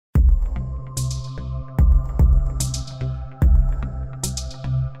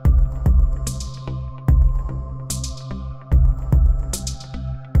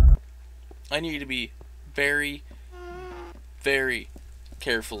I need to be very, very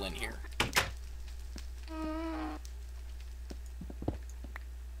careful in here.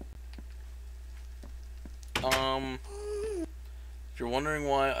 If you're wondering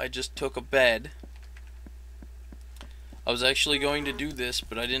why I just took a bed, I was actually going to do this,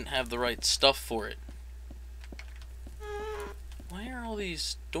 but I didn't have the right stuff for it. Why are all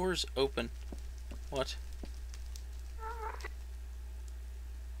these doors open? What?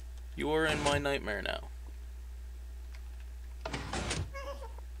 You are in my nightmare now.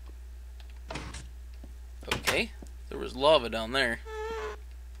 Okay, there was lava down there.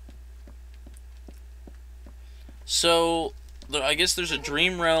 So, I guess there's a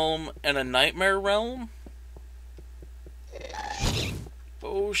dream realm and a nightmare realm?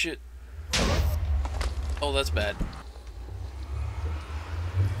 Oh shit. Oh, that's bad.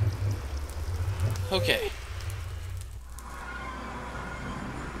 Okay.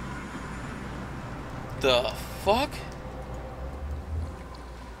 The fuck?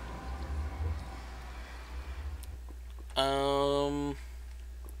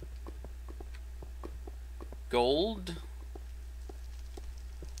 Gold?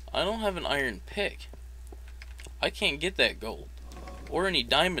 I don't have an iron pick. I can't get that gold. Or any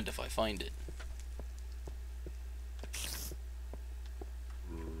diamond if I find it.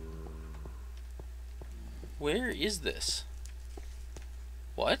 Where is this?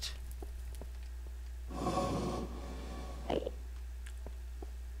 What?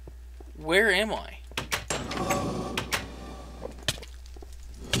 Where am I?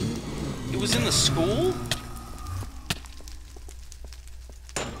 It was in the school?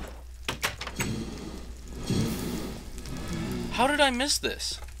 How did I miss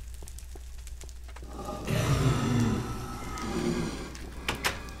this?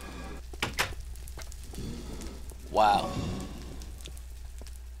 Wow.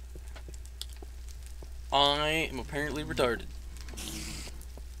 I am apparently retarded.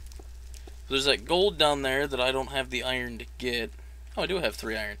 There's that gold down there that I don't have the iron to get. Oh, I do have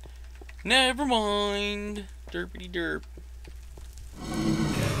 3 iron. Never mind. Derpity derp.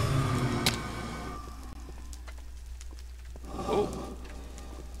 Oh.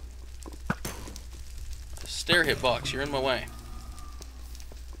 Stair hitbox, you're in my way.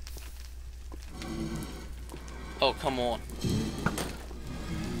 Oh, come on.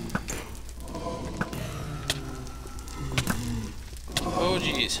 Oh,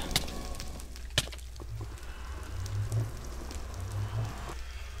 jeez.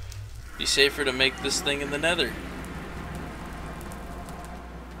 Be safer to make this thing in the nether.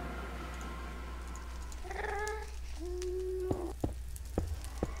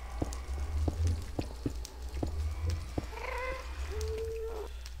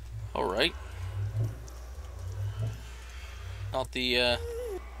 Alright. Not the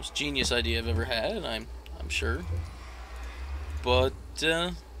most genius idea I've ever had, I'm sure. But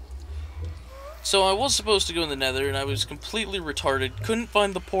so I was supposed to go in the nether and I was completely retarded, couldn't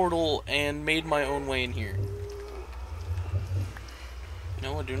find the portal, and made my own way in here.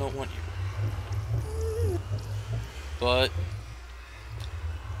 No, I do not want you. But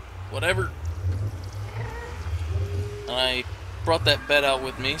whatever. And I brought that bed out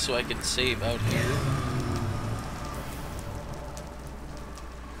with me so I could save out here.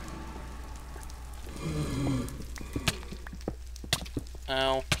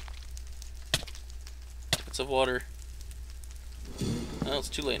 Ow. Buckets of water. Well, it's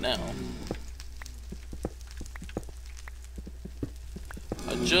too late now.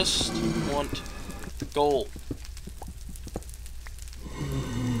 I just want gold.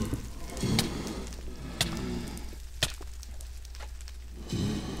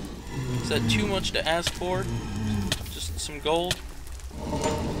 Is that too much to ask for? Just some gold?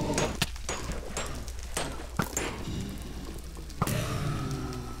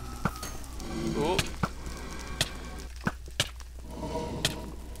 Oh.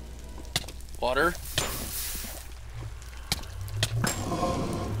 Water.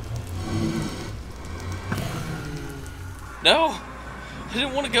 No! I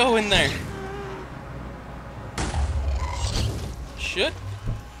didn't want to go in there. Shit.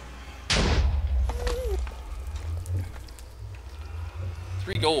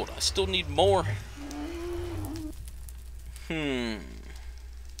 Three gold. I still need more.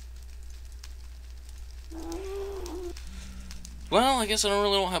 Well, I guess I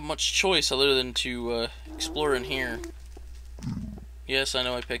don't have much choice other than to explore in here. Yes, I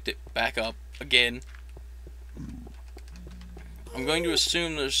know I picked it back up again. I'm going to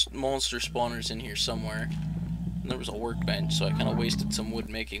assume there's monster spawners in here somewhere. And there was a workbench, so I kind of wasted some wood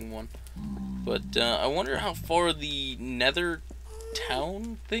making one. But I wonder how far the nether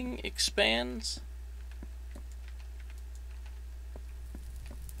town thing expands.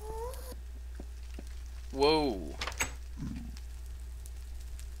 Whoa.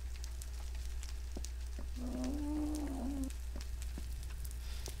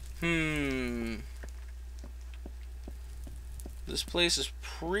 This place is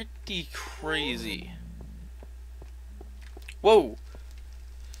pretty crazy. Whoa!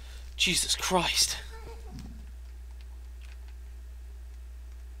 Jesus Christ.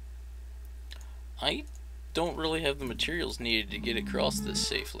 I don't really have the materials needed to get across this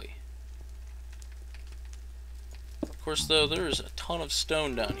safely. Of course, though, there is a ton of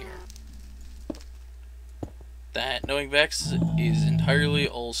stone down here. That, knowing Vechs, is entirely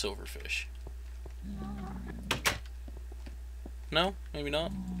all silverfish. No? Maybe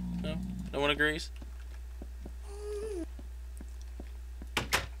not? No? No one agrees?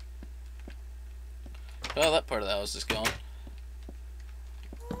 Oh, that part of the house is gone.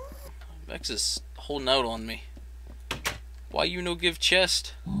 Vechs is holding out on me. Why you no give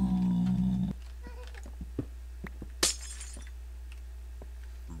chest?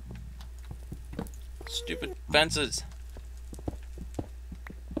 Stupid fences.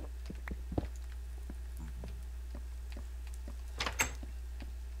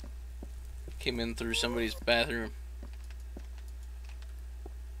 Came in through somebody's bathroom.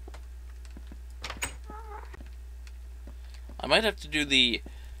 I might have to do the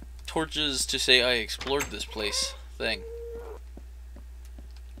torches to say I explored this place thing.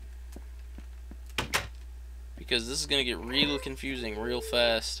 Because this is gonna get real confusing real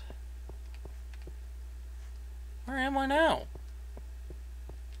fast. Where am I now?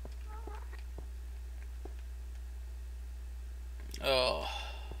 Oh.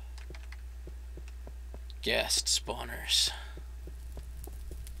 Guest spawners.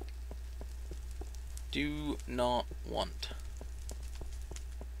 Do not want.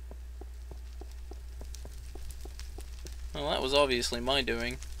 Well, that was obviously my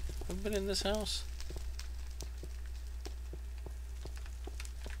doing. Have I been in this house?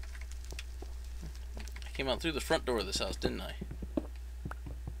 I came out through the front door of this house, didn't I?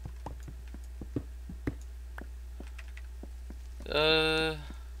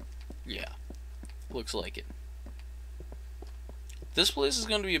 Yeah. Looks like it. This place is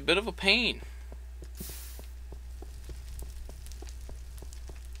going to be a bit of a pain.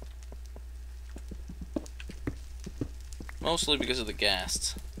 Mostly because of the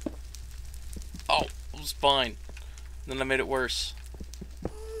ghasts. Oh, it was fine. Then I made it worse.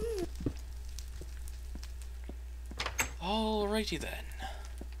 Alrighty then.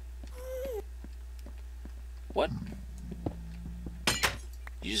 What?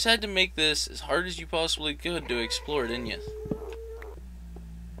 You just had to make this as hard as you possibly could to explore, didn't you?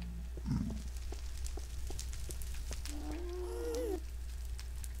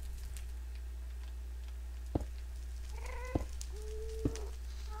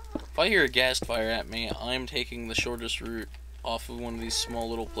 If I hear a gas fire at me, I'm taking the shortest route off of one of these small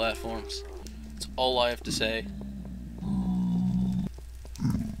little platforms. That's all I have to say.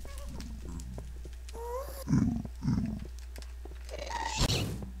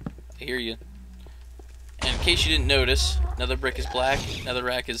 I hear you. And in case you didn't notice, another brick is black, another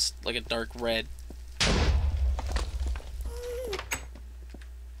rack is like a dark red.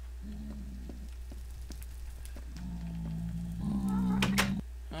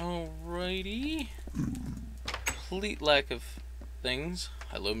 Alrighty. Complete lack of things.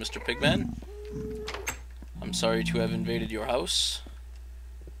 Hello, Mr. Pigman. I'm sorry to have invaded your house.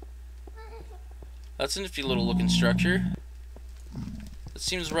 That's a nifty little looking structure. It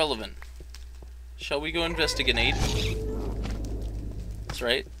seems relevant. Shall we go investigate? That's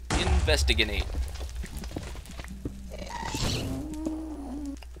right. Investigate.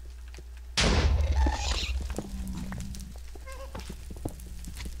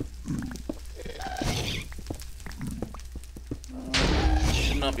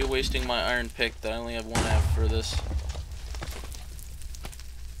 Should not be wasting my iron pick that I only have one app for this.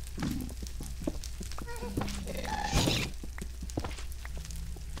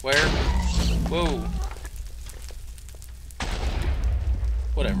 Where? Whoa.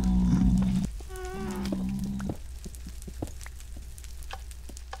 Whatever.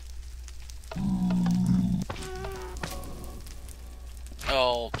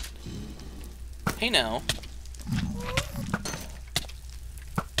 Oh. Hey now.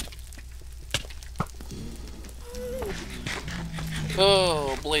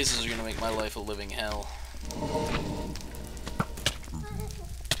 Oh, blazes are gonna make my life a living hell.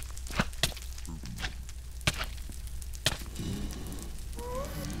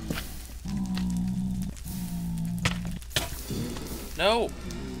 No!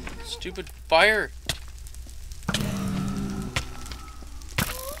 Stupid fire!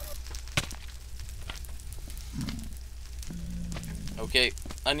 Okay,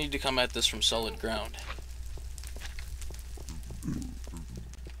 I need to come at this from solid ground.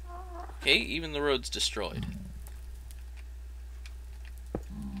 Okay, even the road's destroyed.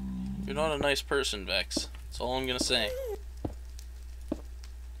 You're not a nice person, Vechs. That's all I'm gonna say.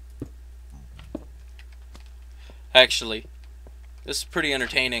 Actually, this is pretty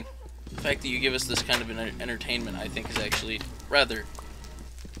entertaining. The fact that you give us this kind of an entertainment, I think, is actually rather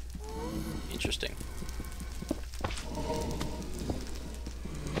interesting.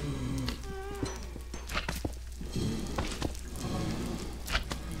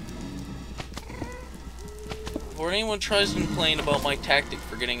 Before anyone tries to complain about my tactic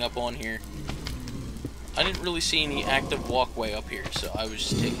for getting up on here, I didn't really see any active walkway up here, so I was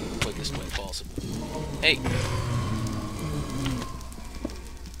just taking the quickest way possible. Hey!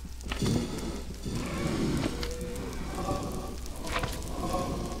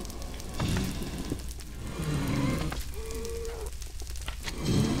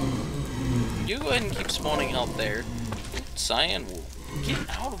 You go ahead and keep spawning out there. Cyan will get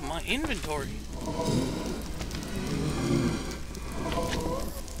out of my inventory.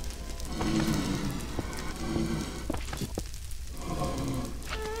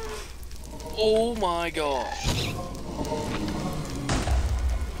 Oh my gosh.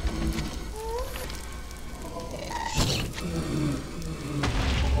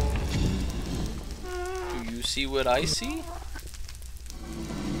 Do you see what I see?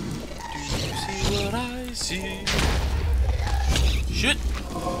 Do you see what I see? Shit!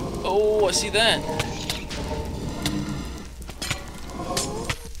 Oh, I see that.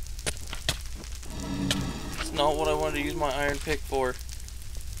 It's not what I wanted to use my iron pick for.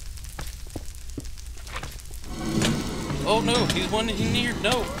 Oh no, he's one in here.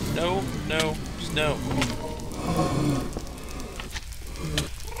 No, no, no, no.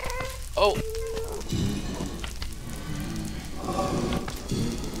 Oh.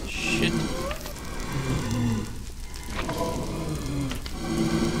 Shit.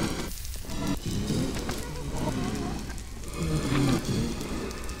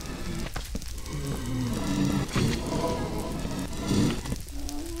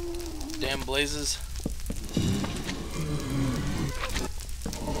 Damn blazes.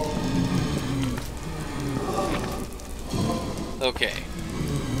 Okay.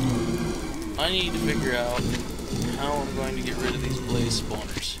 I need to figure out how I'm going to get rid of these blaze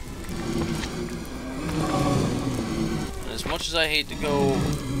spawners. And as much as I hate to go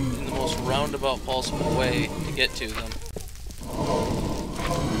in the most roundabout possible way to get to them,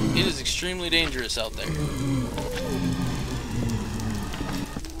 it is extremely dangerous out there.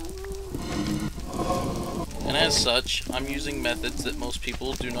 And as such, I'm using methods that most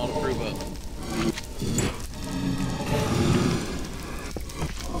people do not approve of.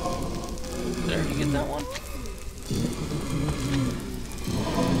 Did I already get that one?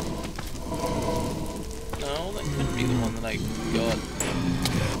 No, that couldn't be the one that I got.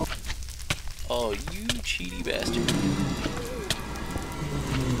 Oh, you cheaty bastard.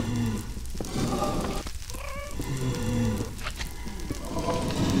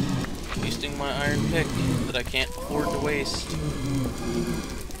 Wasting my iron pick that I can't afford to waste.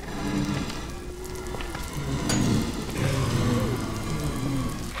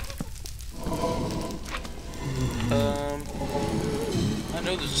 I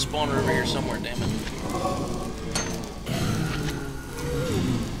know there's a spawner over here somewhere, damn it.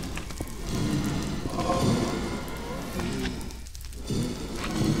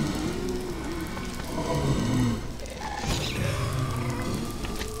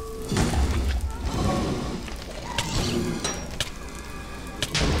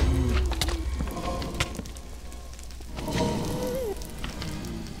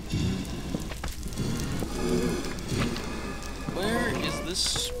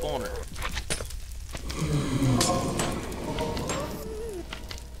 This spawner.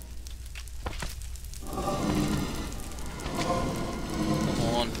 Come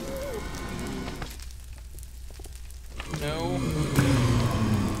on. No.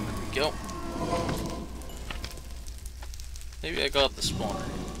 There we go. Maybe I got the spawner.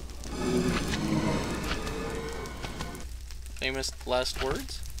 Famous last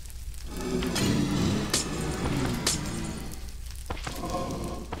words?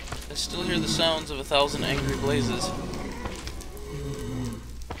 I still hear the sounds of 1,000 angry blazes.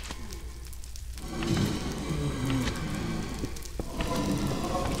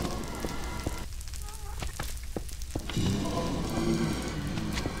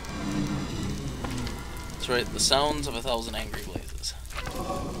 That's right, the sounds of 1,000 angry blazes.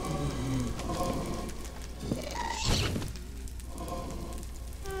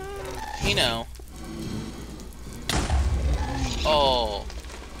 Hey now. Oh.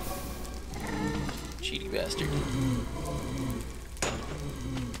 Cheaty bastard.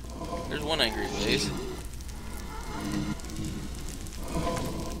 There's one angry blaze.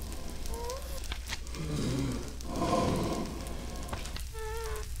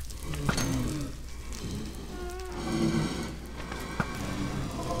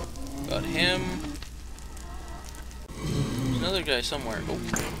 Got him. There's another guy somewhere. Oh.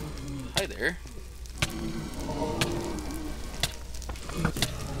 Hi there.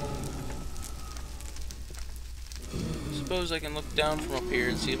 Suppose I can look down from up here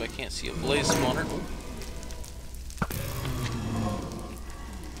and see if I can't see a blaze spawner. Oh.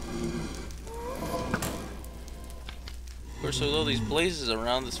 Of course, with all these blazes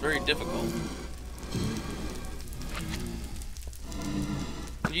around, it's very difficult.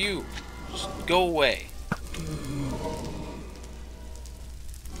 You, just go away.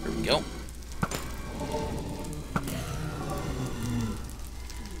 There we go.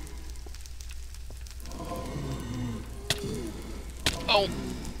 Oh!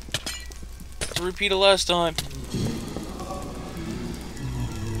 To repeat it last time.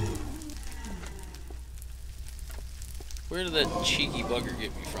 Where did that cheeky bugger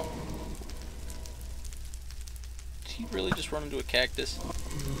get me from? Did he really just run into a cactus?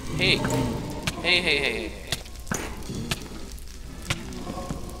 Hey! Hey, hey, hey, hey, hey.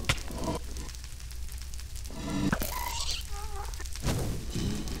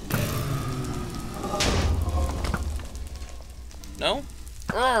 No?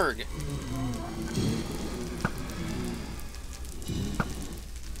 Urgh!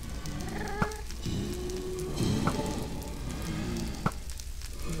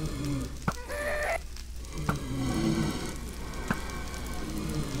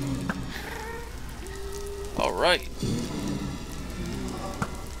 Alright.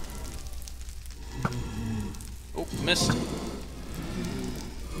 Oh, missed.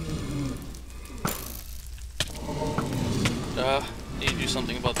 Need to do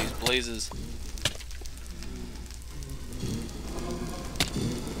something about these blazes.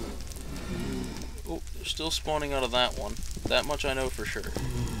 Oh, they're still spawning out of that one. That much I know for sure.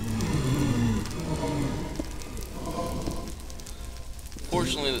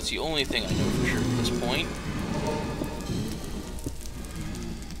 Fortunately, that's the only thing I know for sure at this point.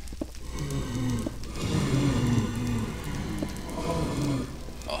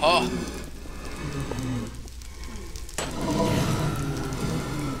 Aha!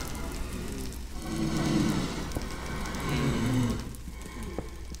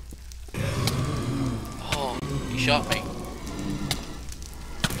 Oh, he shot me.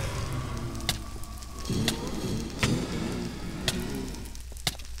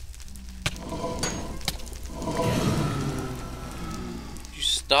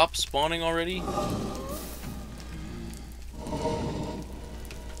 Stop spawning already?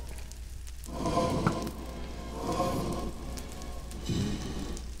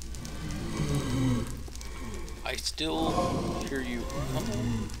 I still hear you. Come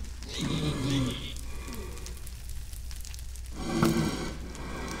on.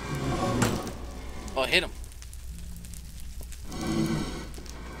 Oh, I hit him.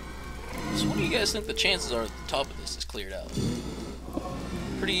 So what do you guys think the chances are at the top of this is cleared out?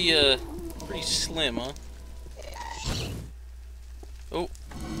 Pretty slim, huh? Oh.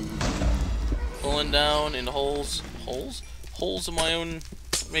 Falling down into holes. Holes? Holes of my own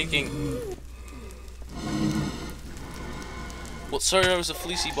making. What started out as a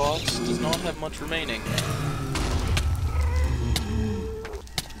fleecy box does not have much remaining.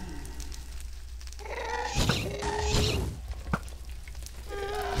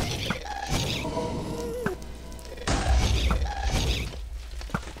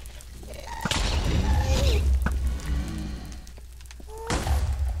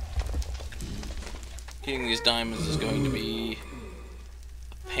 Getting these diamonds is going to be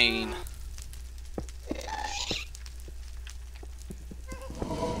a pain.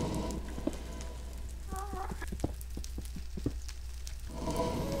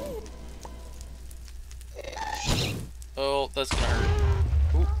 Oh, that's gonna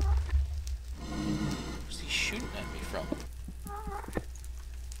hurt. Ooh. Where's he shooting at me from?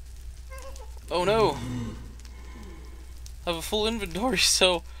 Oh no! I have a full inventory,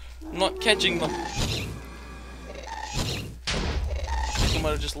 so I'm not catching them. I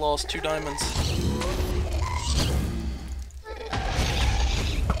might have just lost 2 diamonds.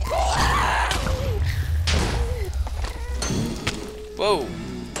 Whoa!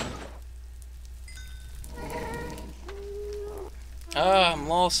 Ah, I'm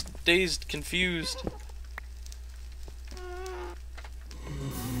lost, dazed, confused.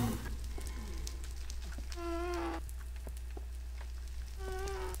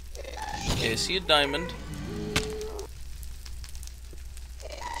 Okay, I see a diamond.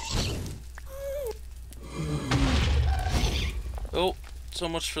 Oh, so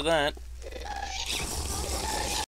much for that.